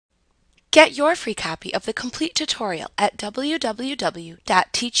Get your free copy of the complete tutorial at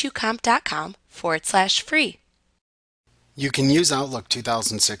www.teachucomp.com/free. You can use Outlook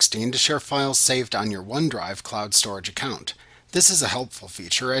 2016 to share files saved on your OneDrive cloud storage account. This is a helpful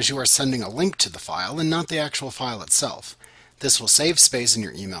feature as you are sending a link to the file and not the actual file itself. This will save space in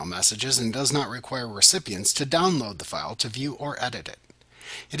your email messages and does not require recipients to download the file to view or edit it.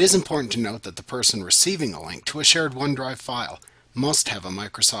 It is important to note that the person receiving a link to a shared OneDrive file must have a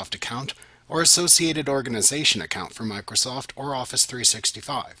Microsoft account or associated organization account for Microsoft or Office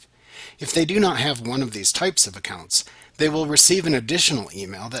 365. If they do not have one of these types of accounts, they will receive an additional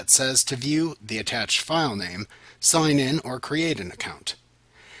email that says to view the attached file name, sign in, or create an account.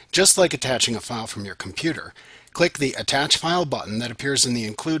 Just like attaching a file from your computer, click the Attach File button that appears in the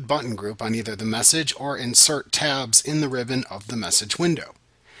Include button group on either the Message or Insert tabs in the ribbon of the Message window.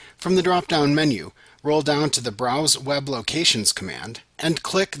 From the drop-down menu, roll down to the Browse Web Locations command and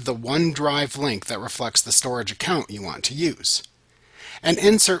click the OneDrive link that reflects the storage account you want to use. An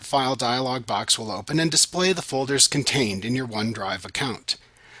Insert File dialog box will open and display the folders contained in your OneDrive account.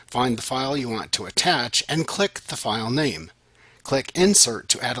 Find the file you want to attach and click the file name. Click Insert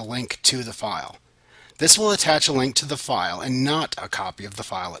to add a link to the file. This will attach a link to the file and not a copy of the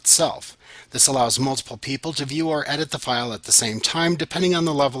file itself. This allows multiple people to view or edit the file at the same time depending on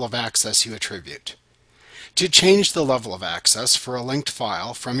the level of access you attribute. To change the level of access for a linked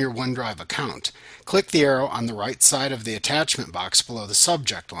file from your OneDrive account, click the arrow on the right side of the attachment box below the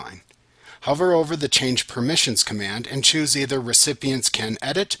subject line. Hover over the Change Permissions command and choose either Recipients Can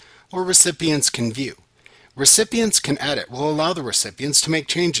Edit or Recipients Can View. Recipients Can Edit will allow the recipients to make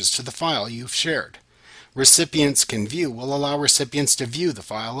changes to the file you've shared. Recipients Can View will allow recipients to view the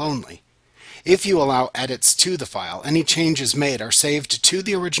file only. If you allow edits to the file, any changes made are saved to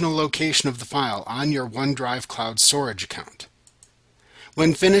the original location of the file on your OneDrive cloud storage account.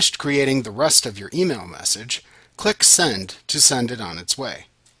 When finished creating the rest of your email message, click Send to send it on its way.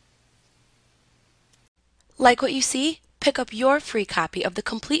 Like what you see? Pick up your free copy of the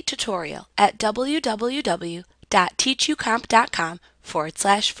complete tutorial at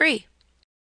www.teachucomp.com/free.